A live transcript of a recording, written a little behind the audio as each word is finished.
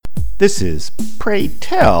This is Pray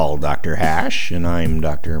Tell Dr. Hash, and I'm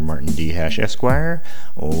Dr. Martin D. Hash, Esquire,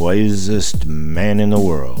 wisest man in the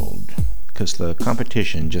world, 'cause the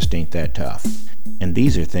competition just ain't that tough. And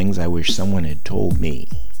these are things I wish someone had told me.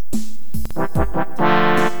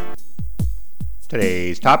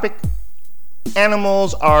 Today's topic: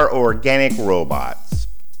 animals are organic robots.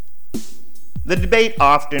 The debate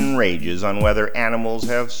often rages on whether animals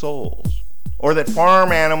have souls, or that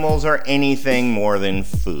farm animals are anything more than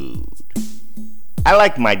food. I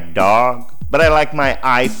like my dog, but I like my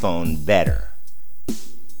iPhone better.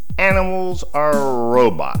 Animals are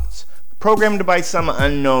robots, programmed by some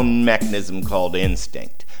unknown mechanism called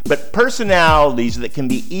instinct, but personalities that can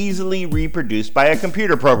be easily reproduced by a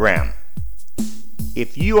computer program.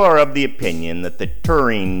 If you are of the opinion that the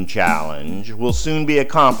Turing challenge will soon be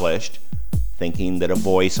accomplished, thinking that a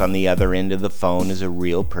voice on the other end of the phone is a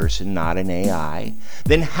real person, not an AI,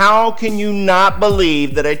 then how can you not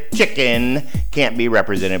believe that a chicken can't be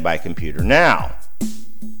represented by a computer now?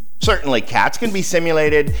 Certainly cats can be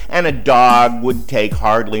simulated, and a dog would take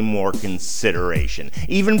hardly more consideration.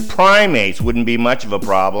 Even primates wouldn't be much of a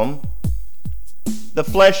problem. The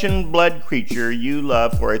flesh and blood creature you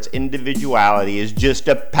love for its individuality is just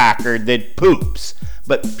a Packard that poops.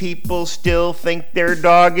 But people still think their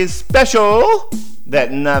dog is special,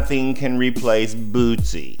 that nothing can replace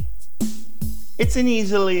Bootsy. It's an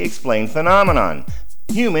easily explained phenomenon.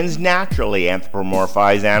 Humans naturally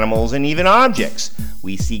anthropomorphize animals and even objects.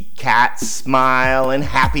 We see cats smile and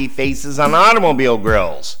happy faces on automobile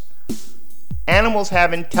grills. Animals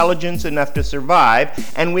have intelligence enough to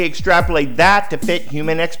survive, and we extrapolate that to fit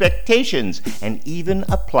human expectations and even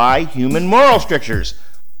apply human moral strictures,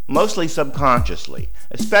 mostly subconsciously,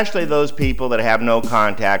 especially those people that have no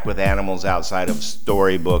contact with animals outside of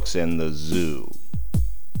storybooks and the zoo.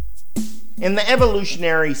 In the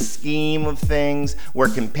evolutionary scheme of things, where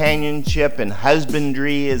companionship and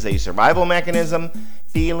husbandry is a survival mechanism,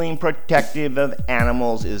 feeling protective of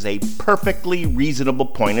animals is a perfectly reasonable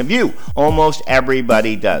point of view. Almost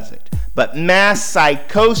everybody does it. But mass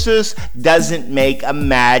psychosis doesn't make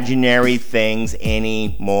imaginary things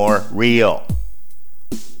any more real.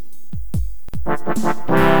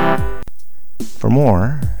 For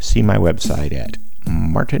more, see my website at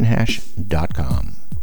martinhash.com.